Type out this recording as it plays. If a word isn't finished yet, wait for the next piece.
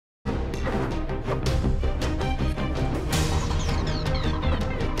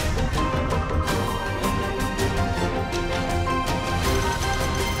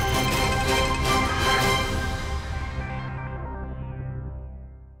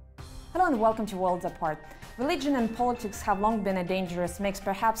Hello and welcome to Worlds Apart. Religion and politics have long been a dangerous mix,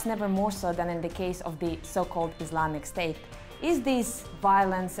 perhaps never more so than in the case of the so-called Islamic State. Is this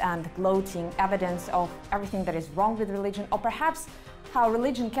violence and gloating evidence of everything that is wrong with religion, or perhaps how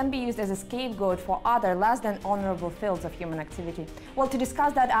religion can be used as a scapegoat for other less than honorable fields of human activity? Well, to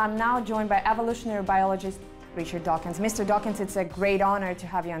discuss that, I'm now joined by evolutionary biologist Richard Dawkins. Mr. Dawkins, it's a great honor to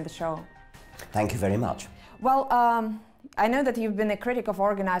have you on the show. Thank you very much. Well, I know that you've been a critic of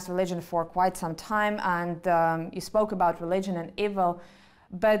organized religion for quite some time, and you spoke about religion and evil,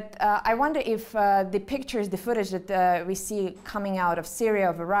 but I wonder if the pictures, the footage that we see coming out of Syria,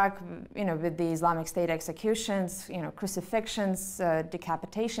 of Iraq, with the Islamic State executions, crucifixions,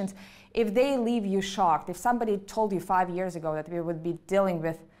 decapitations, if they leave you shocked, if somebody told you 5 years ago that we would be dealing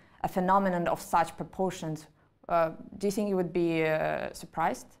with a phenomenon of such proportions, do you think you would be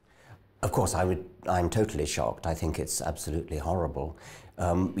surprised? Of course, I'm totally shocked. I think it's absolutely horrible.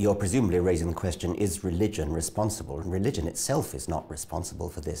 You're presumably raising the question, is religion responsible? And religion itself is not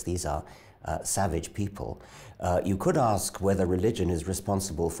responsible for this. These are savage people. You could ask whether religion is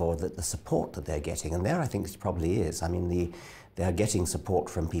responsible for the support that they're getting, and there I think it probably is. I mean, they are getting support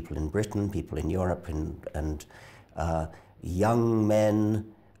from people in Britain, people in Europe, and young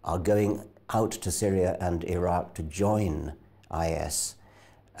men are going out to Syria and Iraq to join IS.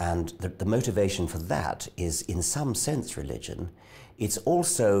 And the motivation for that is, in some sense, religion. It's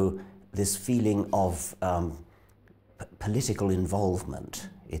also this feeling of political involvement.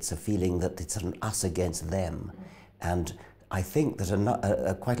 It's a feeling that it's an us against them. And I think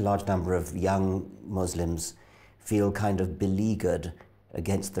that quite a large number of young Muslims feel kind of beleaguered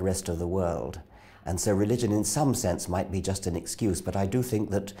against the rest of the world. And so religion, in some sense, might be just an excuse. But I do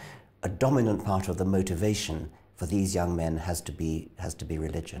think that a dominant part of the motivation for these young men has to be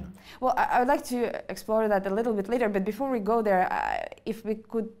religion. Well, I would like to explore that a little bit later, but before we go there, if we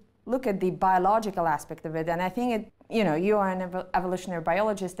could look at the biological aspect of it, and I think you are an evolutionary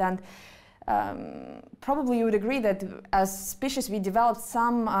biologist, and probably you would agree that as species we developed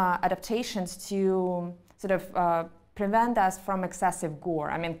some adaptations to sort of prevent us from excessive gore.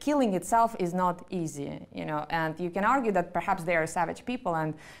 I mean, killing itself is not easy, and you can argue that perhaps they are savage people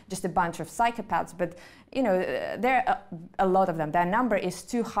and just a bunch of psychopaths, but there are a lot of them. Their number is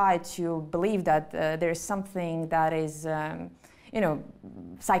too high to believe that there is something that is,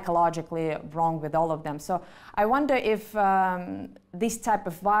 psychologically wrong with all of them. So I wonder if this type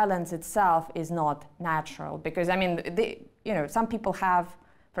of violence itself is not natural, because I mean, some people have,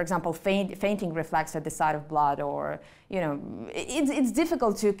 for example, fainting reflex at the sight of blood, or it's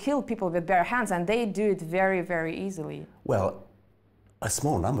difficult to kill people with bare hands, and they do it very, very easily. Well, a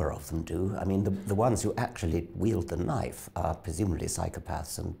small number of them do. I mean, the ones who actually wield the knife are presumably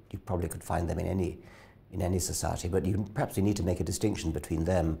psychopaths, and you probably could find them in any society. But perhaps you need to make a distinction between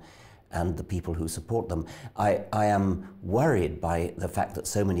them and the people who support them. I am worried by the fact that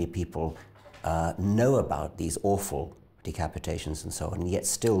so many people know about these awful decapitations and so on, and yet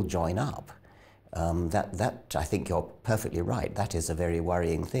still join up. That I think you're perfectly right. That is a very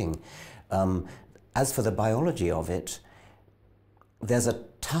worrying thing. As for the biology of it, there's a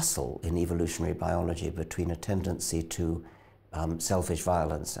tussle in evolutionary biology between a tendency to selfish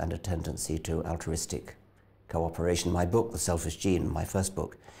violence and a tendency to altruistic cooperation. My book, The Selfish Gene, my first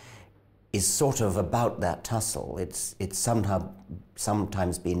book, is sort of about that tussle. It's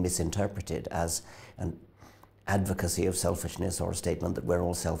sometimes been misinterpreted as an advocacy of selfishness or a statement that we're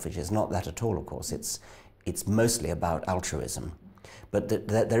all selfish. It's not that at all, of course. It's mostly about altruism. But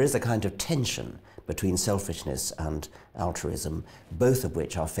there is a kind of tension between selfishness and altruism, both of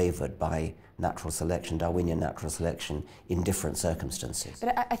which are favored by natural selection, Darwinian natural selection, in different circumstances.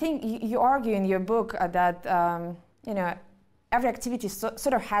 But I think you argue in your book that every activity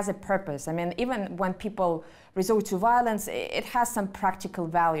sort of has a purpose. I mean, even when people resort to violence, it has some practical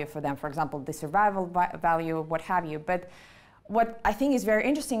value for them. For example, the survival value, what have you. But what I think is very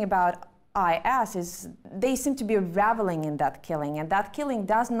interesting about IS is they seem to be reveling in that killing, and that killing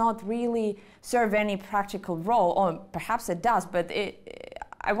does not really serve any practical role, or perhaps it does, but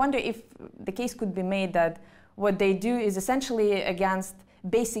I wonder if the case could be made that what they do is essentially against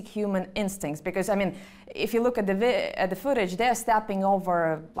basic human instincts, because I mean, if you look at the footage, they're stepping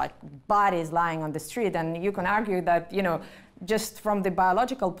over like bodies lying on the street, and you can argue that just from the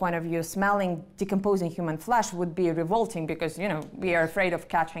biological point of view, smelling decomposing human flesh would be revolting, because we are afraid of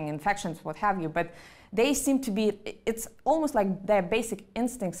catching infections, what have you. But they seem to be, it's almost like their basic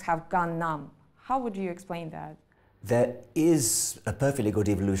instincts have gone numb. How would you explain that? There is a perfectly good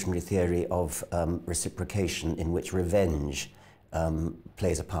evolutionary theory of reciprocation in which revenge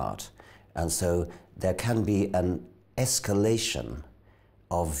plays a part. And so there can be an escalation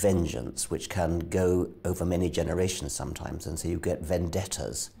of vengeance, which can go over many generations sometimes, and so you get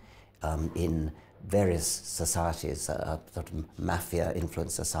vendettas in various societies, sort of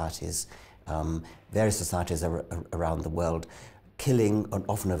mafia-influenced societies, various societies around the world. Killing,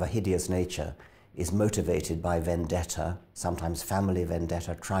 often of a hideous nature, is motivated by vendetta, sometimes family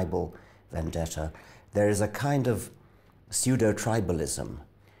vendetta, tribal vendetta. There is a kind of pseudo-tribalism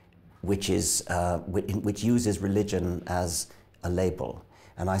which uses religion as a label.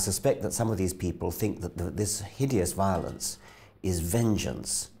 And I suspect that some of these people think that this hideous violence is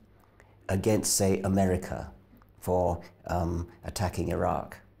vengeance against, say, America for attacking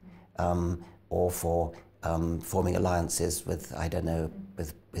Iraq, or for forming alliances with, I don't know,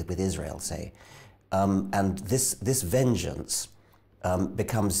 with Israel, say. And this vengeance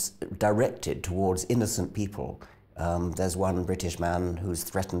becomes directed towards innocent people. There's one British man who's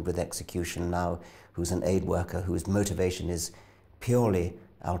threatened with execution now, who's an aid worker, whose motivation is purely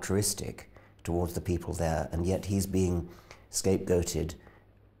altruistic towards the people there, and yet he's being scapegoated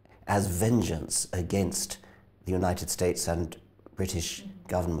as vengeance against the United States and British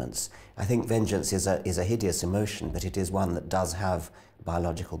governments. I think vengeance is a hideous emotion, but it is one that does have a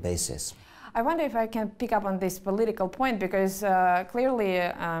biological basis. I wonder if I can pick up on this political point, because clearly,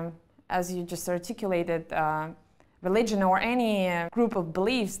 as you just articulated, religion or any group of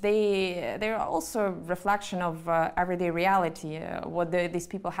beliefs, they're also a reflection of everyday reality, what these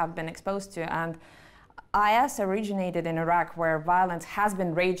people have been exposed to. And IS originated in Iraq, where violence has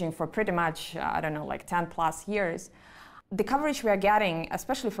been raging for pretty much, I don't know, like 10 plus years. The coverage we are getting,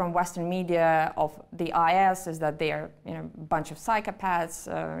 especially from Western media, of the IS is that they are, you know, a bunch of psychopaths,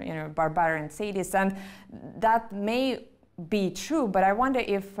 you know, barbarian sadists, and that may be true. But I wonder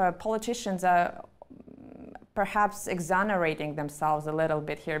if politicians are perhaps exonerating themselves a little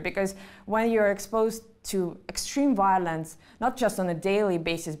bit here, because when you're exposed to extreme violence, not just on a daily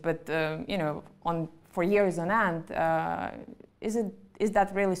basis, but you know, for years on end, is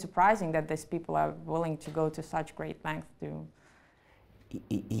that really surprising that these people are willing to go to such great lengths to?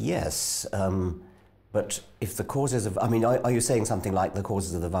 Yes, but if the causes of, I mean, are you saying something like the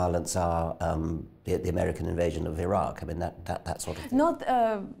causes of the violence are the American invasion of Iraq? I mean, that sort of thing? Not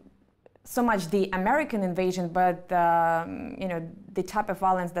so much the American invasion, but you know, the type of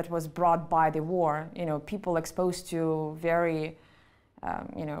violence that was brought by the war. You know, people exposed to very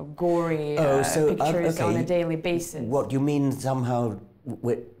you know, gory pictures on a daily basis. What you mean somehow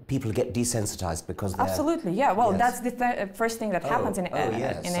people get desensitized because they're... Absolutely, yeah. Well, yes. That's the first thing that happens in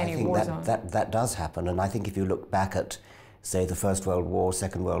any war zone. That does happen, and I think if you look back at, say, the First World War,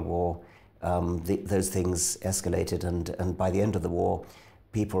 Second World War, those things escalated, and by the end of the war,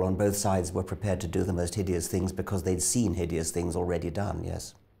 people on both sides were prepared to do the most hideous things because they'd seen hideous things already done,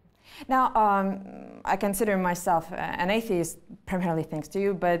 yes. Now, I consider myself an atheist, primarily thanks to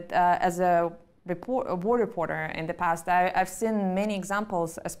you, but as a war reporter in the past, I've seen many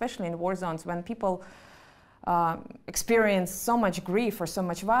examples, especially in war zones, when people experience so much grief or so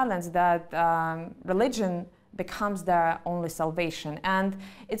much violence that religion becomes their only salvation. And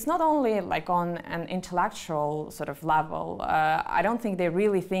it's not only like on an intellectual sort of level. I don't think they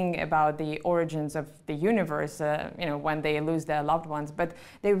really think about the origins of the universe, you know, when they lose their loved ones, but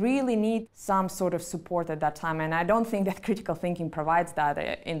they really need some sort of support at that time. And I don't think that critical thinking provides that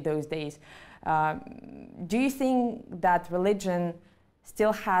in those days. Do you think that religion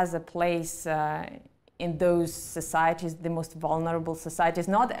still has a place in those societies, the most vulnerable societies,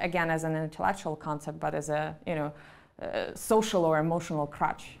 not again as an intellectual concept, but as a, you know, social or emotional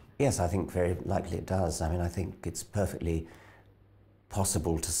crutch? Yes, I think very likely it does. I mean, I think it's perfectly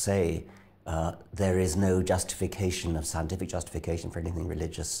possible to say there is no justification of scientific justification for anything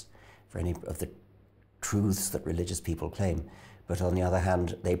religious, for any of the truths that religious people claim. But on the other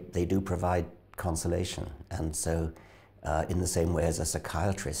hand, they do provide consolation, and so in the same way as a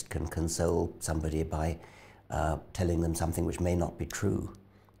psychiatrist can console somebody by telling them something which may not be true,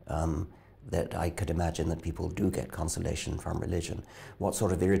 that I could imagine that people do get consolation from religion. What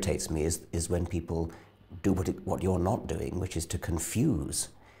sort of irritates me is when people do what you're not doing, which is to confuse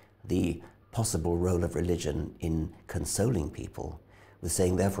the possible role of religion in consoling people with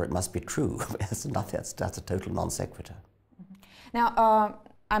saying, therefore, it must be true. That's a total non sequitur. Now,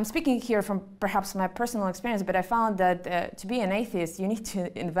 I'm speaking here from perhaps my personal experience, but I found that to be an atheist, you need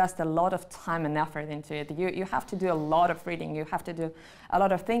to invest a lot of time and effort into it. You have to do a lot of reading, you have to do a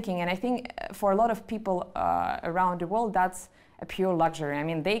lot of thinking, and I think for a lot of people around the world, that's a pure luxury. I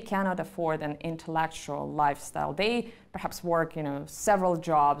mean, they cannot afford an intellectual lifestyle. They perhaps work, you know, several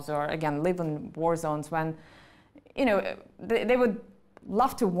jobs, or again, live in war zones when, you know, they would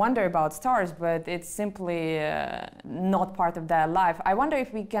love to wonder about stars, but it's simply not part of their life. I wonder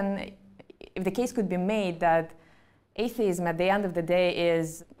if the case could be made that atheism at the end of the day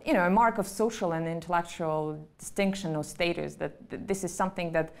is, a mark of social and intellectual distinction or status, that this is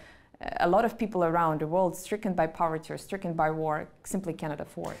something that a lot of people around the world stricken by poverty or stricken by war simply cannot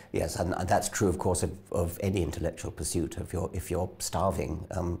afford. Yes, and that's true, of course, of any intellectual pursuit. If you're starving,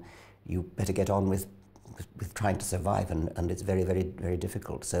 you better get on with trying to survive, and it's very, very, very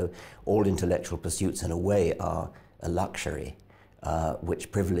difficult. So all intellectual pursuits, in a way, are a luxury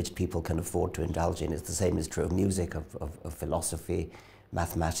which privileged people can afford to indulge in. It's the same is true of music, of philosophy,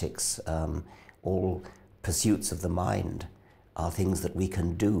 mathematics. All pursuits of the mind are things that we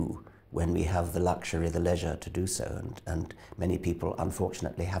can do when we have the luxury, the leisure to do so. And many people,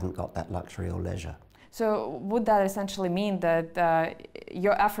 unfortunately, haven't got that luxury or leisure. So would that essentially mean that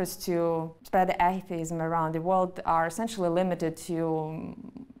your efforts to spread atheism around the world are essentially limited to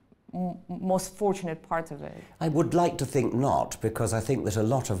most fortunate parts of it? I would like to think not, because I think that a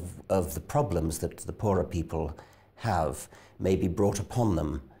lot of the problems that the poorer people have may be brought upon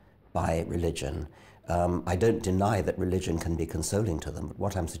them by religion. I don't deny that religion can be consoling to them, but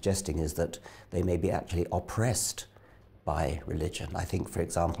what I'm suggesting is that they may be actually oppressed by religion. I think, for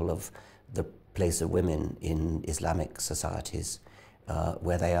example, of the place of women in Islamic societies,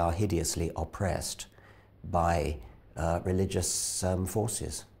 where they are hideously oppressed by religious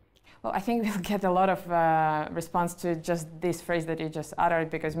forces. Well, I think we'll get a lot of response to just this phrase that you just uttered,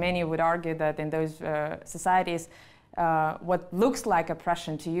 because many would argue that in those societies, what looks like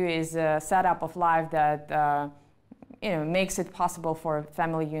oppression to you is a setup of life that makes it possible for a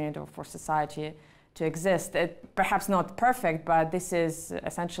family unit or for society to exist. Perhaps not perfect, but this is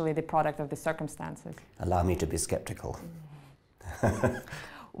essentially the product of the circumstances. Allow me to be skeptical.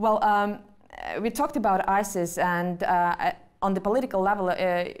 Well, we talked about ISIS, and on the political level,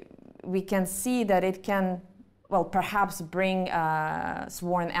 we can see that it can, well, perhaps bring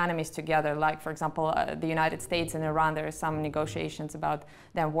sworn enemies together. Like, for example, the United States and Iran, there are some negotiations about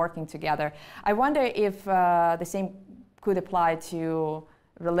them working together. I wonder if the same could apply to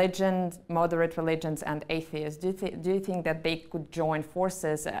religions, moderate religions, and atheists. Do you think that they could join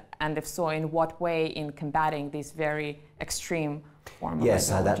forces, and if so, in what way, in combating this very extreme form of religion?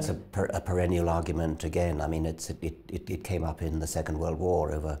 Yes, that's a perennial argument again. I mean, it came up in the Second World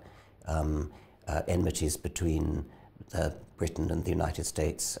War over enmities between Britain and the United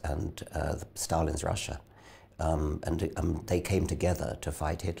States and Stalin's Russia. And they came together to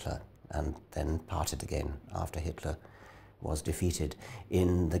fight Hitler and then parted again after Hitler was defeated.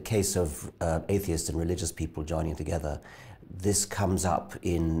 In the case of atheists and religious people joining together, this comes up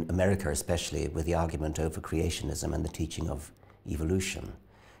in America especially with the argument over creationism and the teaching of evolution,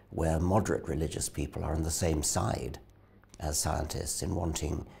 where moderate religious people are on the same side as scientists in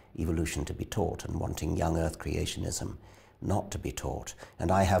wanting evolution to be taught and wanting young earth creationism not to be taught. And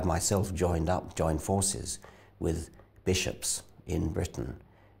I have myself joined forces with bishops in Britain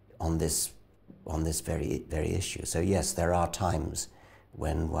on this very issue. So yes, there are times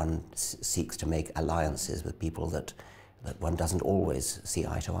when one seeks to make alliances with people that one doesn't always see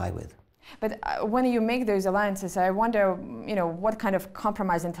eye to eye with. But when you make those alliances, I wonder, what kind of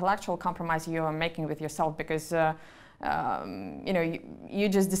compromise, intellectual compromise, you are making with yourself, because you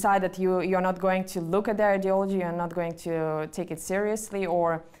just decide that you're not going to look at their ideology, you're not going to take it seriously,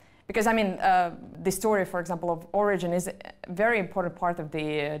 or because the story, for example, of origin is a very important part of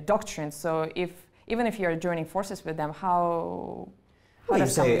the doctrine. So even if you're joining forces with them, how well, you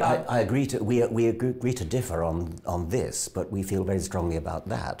say I agree to we agree to differ on this, but we feel very strongly about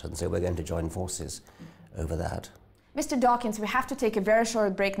that, and so we're going to join forces over that. Mr. Dawkins, we have to take a very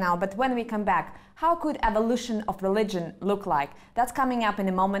short break now, but when we come back, how could evolution of religion look like? That's coming up in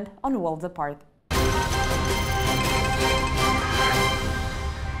a moment on Worlds Apart.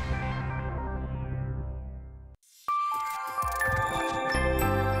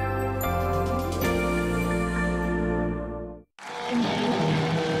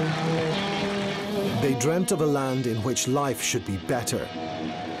 They dreamt of a land in which life should be better,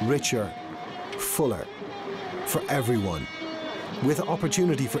 richer, fuller, for everyone, with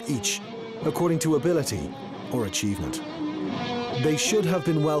opportunity for each, according to ability or achievement. They should have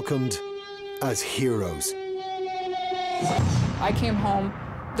been welcomed as heroes. I came home,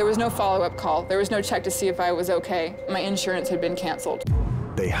 there was no follow-up call, there was no check to see if I was okay. My insurance had been canceled.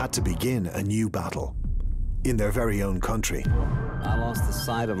 They had to begin a new battle in their very own country. I lost the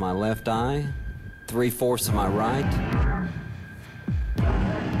sight of my left eye, 3/4 of my right,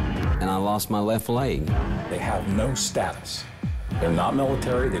 and I lost my left leg. They have no status. They're not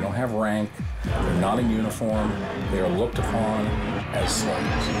military, they don't have rank, they're not in uniform, they are looked upon as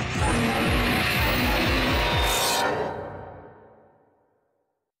slaves.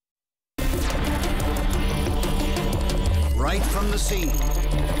 Right from the scene.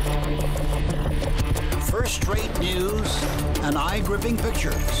 First-rate news and eye-gripping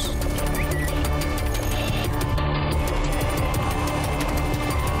pictures.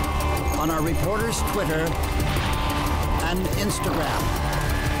 On our reporters' Twitter and Instagram.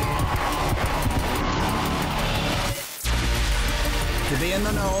 To be in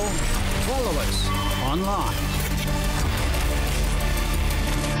the know, follow us online.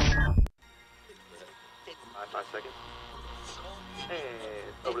 5 seconds.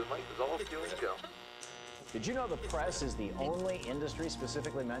 And over the mic is all fuel to go. Did you know the press is the only industry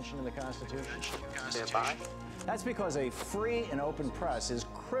specifically mentioned in the Constitution? Stand by. That's because a free and open press is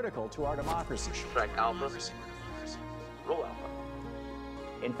critical to our democracy. Track alpha. Roll alpha.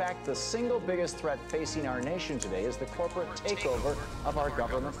 In fact, the single biggest threat facing our nation today is the corporate takeover of our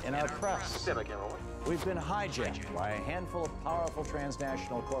government and our press. Stand by, camera one. We've been hijacked by a handful of powerful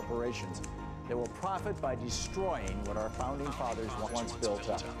transnational corporations that will profit by destroying what our founding fathers once built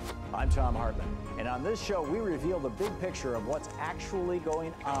up. I'm Tom Hartman, and on this show, we reveal the big picture of what's actually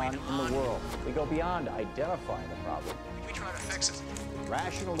going on in the world. We go beyond identifying the problem. We try to fix it.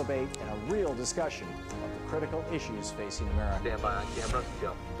 Rational debate and a real discussion of the critical issues facing America. Stand by on camera,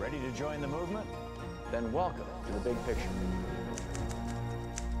 go. Ready to join the movement? Then welcome to the big picture.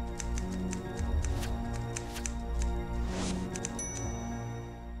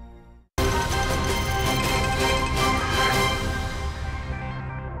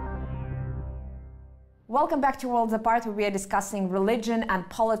 Welcome back to Worlds Apart, where we are discussing religion and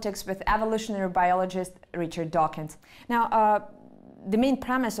politics with evolutionary biologist Richard Dawkins. Now, the main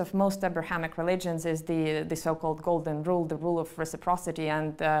premise of most Abrahamic religions is the so-called golden rule, the rule of reciprocity.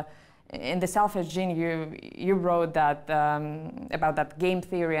 And in The Selfish Gene, you wrote that about that game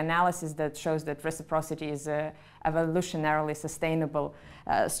theory analysis that shows that reciprocity is a evolutionarily sustainable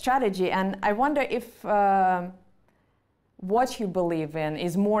strategy. And I wonder if what you believe in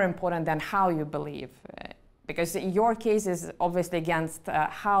is more important than how you believe. Because your case is obviously against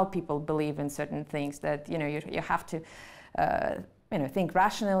how people believe in certain things, that you have to think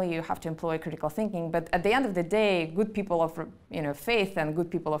rationally, you have to employ critical thinking. But at the end of the day, good people of faith and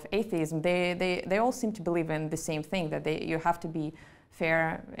good people of atheism, they all seem to believe in the same thing, that you have to be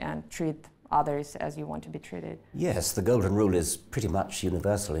fair and treat others as you want to be treated. Yes, the golden rule is pretty much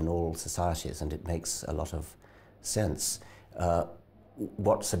universal in all societies, and it makes a lot of sense.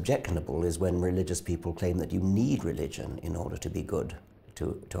 What's objectionable is when religious people claim that you need religion in order to be good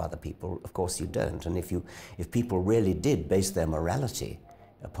to other people. Of course you don't. And if people really did base their morality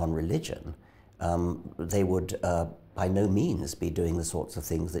upon religion, they would by no means be doing the sorts of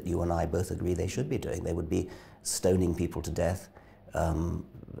things that you and I both agree they should be doing. They would be stoning people to death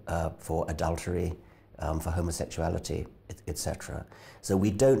for adultery, for homosexuality, etc. So we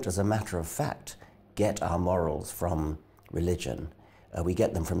don't, as a matter of fact, get our morals from religion. We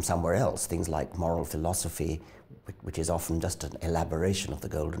get them from somewhere else, things like moral philosophy, which is often just an elaboration of the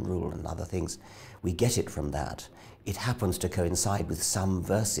golden rule and other things. We get it from that. It happens to coincide with some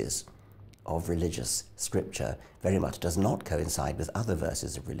verses of religious scripture. Very much does not coincide with other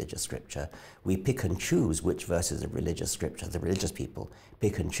verses of religious scripture. We pick and choose which verses of religious scripture, the religious people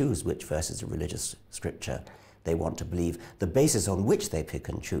pick and choose which verses of religious scripture they want to believe. The basis on which they pick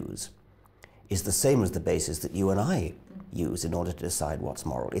and choose is the same as the basis that you and I use in order to decide what's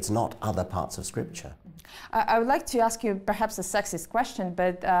moral. It's not other parts of scripture. I would like to ask you perhaps a sexist question,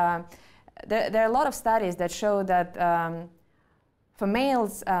 but there are a lot of studies that show that for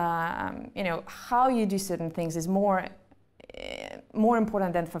males, how you do certain things is more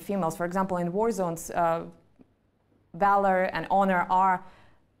important than for females. For example, in war zones, valor and honor are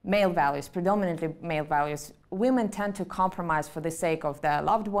male values, predominantly male values. Women tend to compromise for the sake of their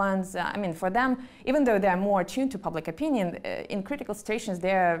loved ones. For them, even though they're more attuned to public opinion, in critical situations,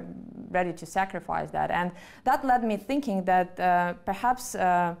 they're ready to sacrifice that. And that led me thinking that perhaps,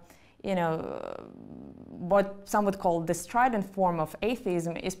 what some would call the strident form of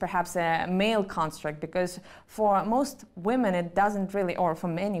atheism is perhaps a male construct, because for most women, it doesn't really, or for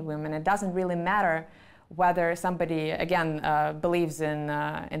many women, it doesn't really matter whether somebody, again, believes in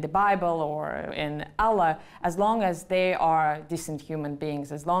the Bible or in Allah, as long as they are decent human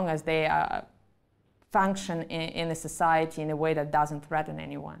beings, as long as they function in a society in a way that doesn't threaten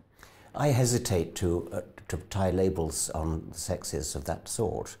anyone. I hesitate to tie labels on sexes of that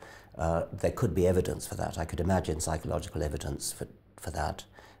sort. There could be evidence for that. I could imagine psychological evidence for that.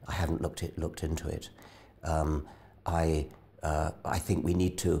 I haven't looked into it. I think we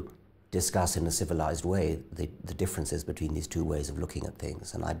need to discuss in a civilized way the differences between these two ways of looking at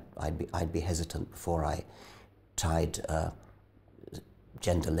things, and I'd be hesitant before I tied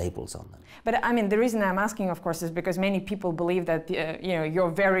gender labels on them. But I mean, the reason I'm asking, of course, is because many people believe that your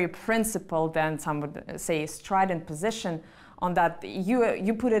very principled, and some would say strident position on that,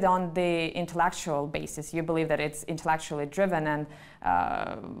 you put it on the intellectual basis. You believe that it's intellectually driven, and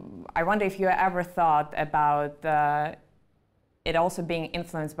I wonder if you ever thought about it also being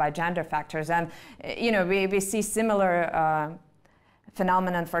influenced by gender factors. And we see similar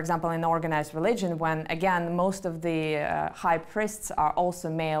phenomenon, for example, in organized religion, when again most of the high priests are also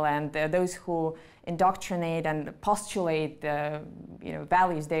male, and those who indoctrinate and postulate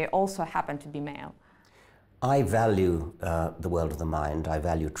values, they also happen to be male. I value the world of the mind. I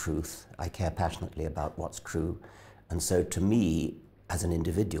value truth. I care passionately about what's true, and so to me, as an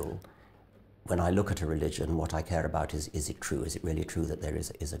individual, when I look at a religion, what I care about is it true? Is it really true that there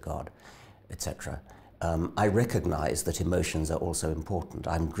is a God, etc. I recognize that emotions are also important.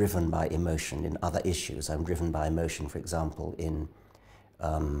 I'm driven by emotion in other issues. I'm driven by emotion, for example, in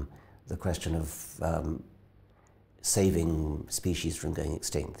the question of saving species from going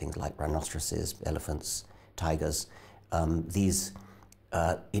extinct, things like rhinoceroses, elephants, tigers.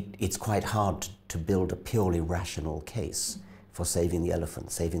 It's quite hard to build a purely rational case for saving the elephant,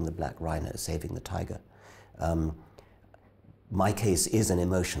 saving the black rhino, saving the tiger. My case is an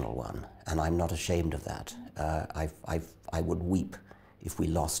emotional one, and I'm not ashamed of that. I would weep if we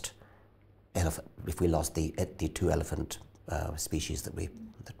lost the two elephant species that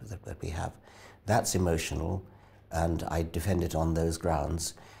we have. That's emotional, and I defend it on those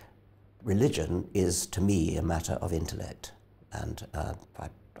grounds. Religion is, to me, a matter of intellect, and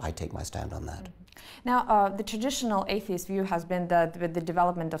I take my stand on that. Now, the traditional atheist view has been that with the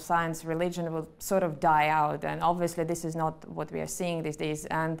development of science, religion will sort of die out, and obviously this is not what we are seeing these days.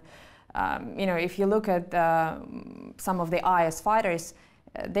 And if you look at some of the IS fighters,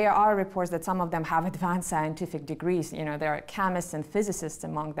 there are reports that some of them have advanced scientific degrees. There are chemists and physicists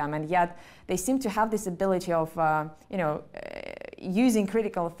among them, and yet they seem to have this ability of using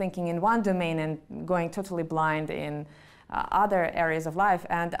critical thinking in one domain and going totally blind in other areas of life.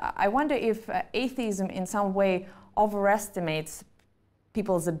 And I wonder if atheism in some way overestimates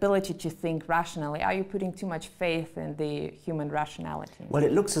people's ability to think rationally. Are you putting too much faith in the human rationality? Well,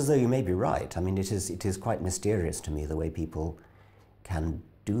 it looks as though you may be right. I mean, it is quite mysterious to me the way people can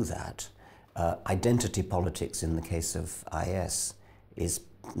do that. Identity politics in the case of IS is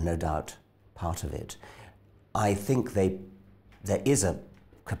no doubt part of it. I think there is a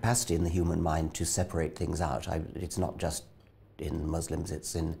capacity in the human mind to separate things out. It's not just in Muslims,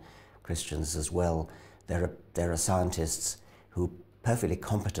 it's in Christians as well. There are scientists who perfectly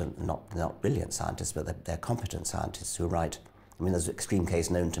competent, not brilliant scientists, but they're competent scientists who write. I mean, there's an extreme case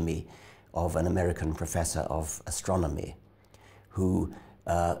known to me of an American professor of astronomy who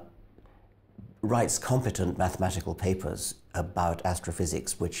writes competent mathematical papers about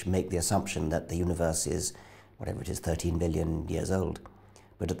astrophysics which make the assumption that the universe is, whatever it is, 13 billion years old.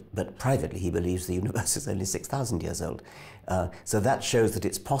 But privately he believes the universe is only 6,000 years old. So that shows that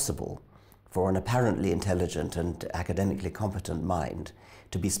it's possible for an apparently intelligent and academically competent mind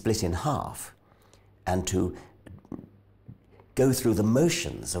to be split in half and to go through the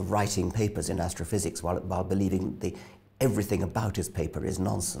motions of writing papers in astrophysics while believing everything about his paper is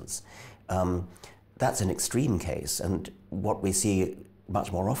nonsense. That's an extreme case, and what we see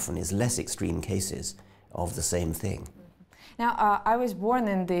much more often is less extreme cases of the same thing. Now, I was born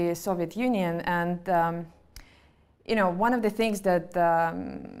in the Soviet Union, and one of the things that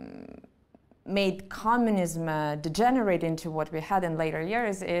made communism degenerate into what we had in later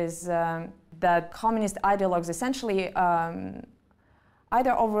years is that communist ideologues essentially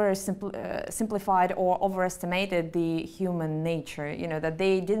either simplified or overestimated the human nature, that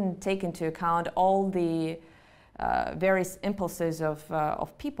they didn't take into account all the various impulses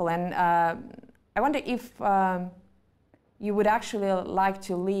of people. And I wonder if you would actually like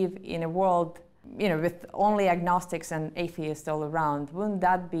to live in a world, with only agnostics and atheists all around. Wouldn't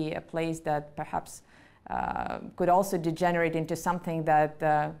that be a place that perhaps could also degenerate into something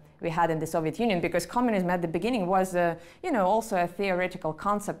that we had in the Soviet Union? Because communism at the beginning was, also a theoretical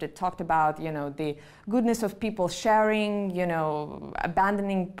concept. It talked about, the goodness of people sharing,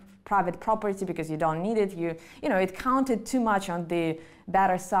 abandoning private property because you don't need it. It counted too much on the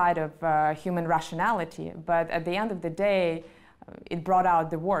better side of human rationality. But at the end of the day, it brought out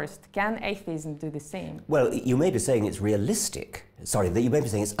the worst. Can atheism do the same? Well, you may be saying it's realistic. Sorry, you may be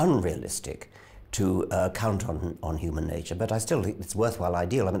saying it's unrealistic to count on human nature, but I still think it's a worthwhile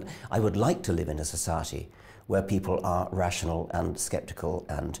ideal. I mean, I would like to live in a society where people are rational and skeptical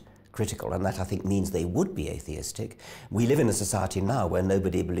and critical, and that I think means they would be atheistic. We live in a society now where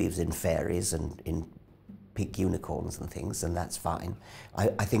nobody believes in fairies and in pink unicorns and things, and that's fine.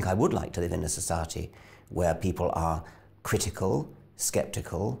 I think I would like to live in a society where people are critical,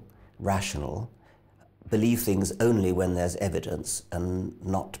 skeptical, rational, believe things only when there's evidence and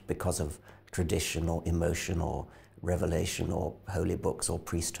not because of tradition or emotion or revelation or holy books or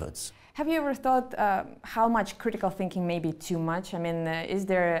priesthoods. Have you ever thought how much critical thinking may be too much? I mean, is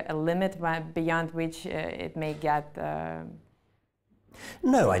there a limit beyond which it may get?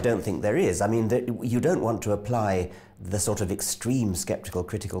 No, I don't think there is. I mean, you don't want to apply the sort of extreme skeptical,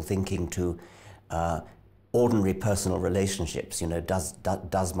 critical thinking to ordinary personal relationships. You know,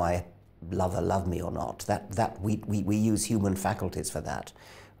 does my lover love me or not? We use human faculties for that.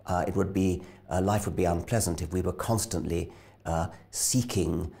 It would be life would be unpleasant if we were constantly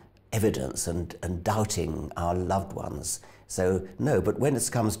seeking evidence and doubting our loved ones. So no, but when it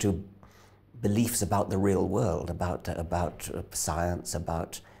comes to beliefs about the real world, about science,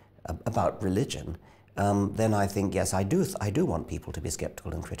 about religion, then I think yes, I do want people to be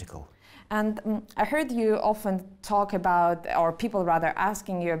skeptical and critical. And I heard you often talk about, or people rather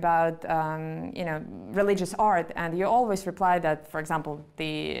asking you about, you know, religious art, and you always reply that, for example,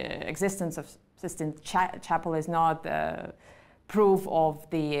 the existence of Sistine Chapel is not proof of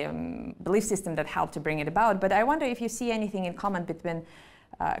the belief system that helped to bring it about. But I wonder if you see anything in common between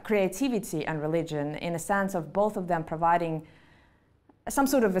creativity and religion, in a sense of both of them providing some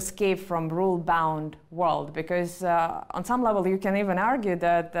sort of escape from rule-bound world, because on some level you can even argue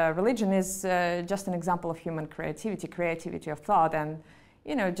that religion is just an example of human creativity of thought, and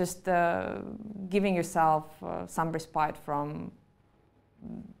you know, just giving yourself some respite from,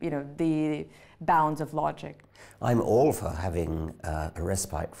 you know, the bounds of logic. I'm all for having a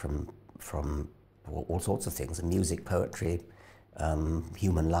respite from all sorts of things: music, poetry,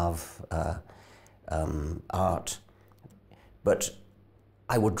 human love, art, but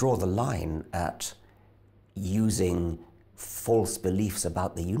I would draw the line at using false beliefs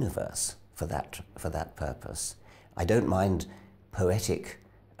about the universe for that purpose. I don't mind poetic.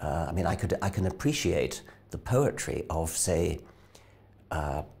 I mean, I can appreciate the poetry of, say,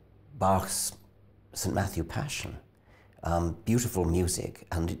 Bach's St. Matthew Passion. Beautiful music,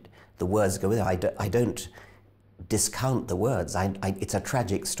 and the words go with it. I don't discount the words. It's a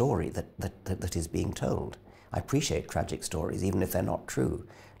tragic story that is being told. I appreciate tragic stories, even if they're not true.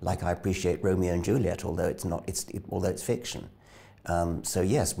 Like I appreciate Romeo and Juliet, although it's fiction. So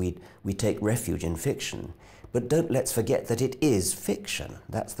yes, we take refuge in fiction, but let's forget that it is fiction.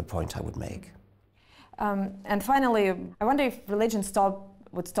 That's the point I would make. And finally, I wonder if religion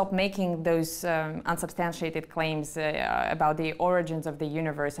would stop making those unsubstantiated claims about the origins of the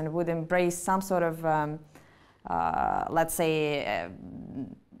universe and would embrace some sort of, let's say,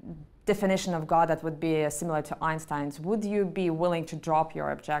 definition of God that would be similar to Einstein's. Would you be willing to drop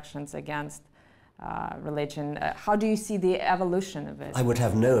your objections against religion? How do you see the evolution of it? I would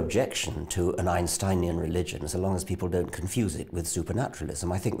have no objection to an Einsteinian religion so long as people don't confuse it with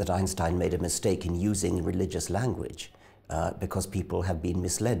supernaturalism. I think that Einstein made a mistake in using religious language because people have been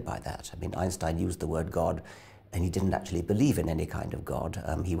misled by that. I mean, Einstein used the word God and he didn't actually believe in any kind of God.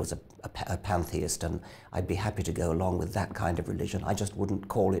 He was a pantheist, and I'd be happy to go along with that kind of religion. I just wouldn't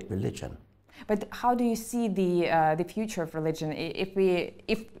call it religion. But how do you see the future of religion? If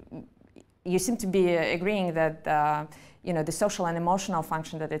you seem to be agreeing that you know, the social and emotional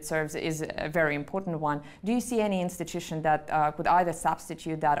function that it serves is a very important one. Do you see any institution that could either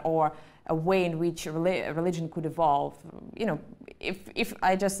substitute that, or a way in which religion could evolve? You know, if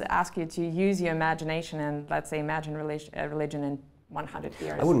I just ask you to use your imagination and let's say imagine religion in 100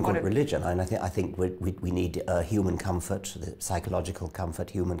 years. I wouldn't call it religion. I think we need human comfort, psychological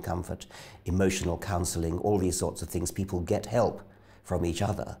comfort, human comfort, emotional counseling, all these sorts of things. People get help from each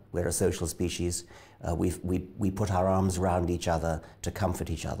other. We're a social species. We put our arms around each other to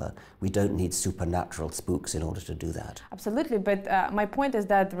comfort each other. We don't need supernatural spooks in order to do that. Absolutely, but my point is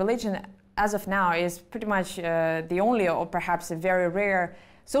that religion, as of now, is pretty much the only, or perhaps a very rare,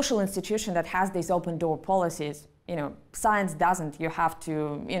 social institution that has these open door policies. You know, science doesn't. You have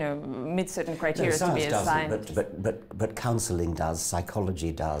to, you know, meet certain criteria to be a scientist. But counseling does,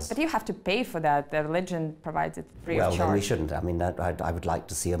 psychology does. But you have to pay for that. The religion provides it free of charge. Well, then we shouldn't. I mean, I would like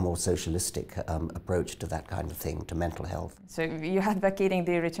to see a more socialistic approach to that kind of thing, to mental health. So you're advocating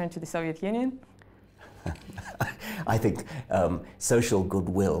the return to the Soviet Union? I think social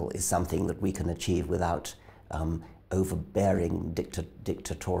goodwill is something that we can achieve without overbearing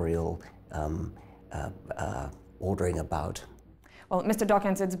dictatorial ordering about. Well, Mr.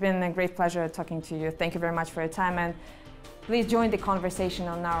 Dawkins, it's been a great pleasure talking to you. Thank you very much for your time, and Please join the conversation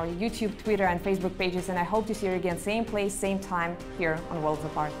on our YouTube, Twitter, and Facebook pages, and I hope to see you again same place, same time here on Worlds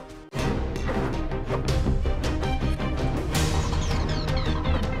Apart.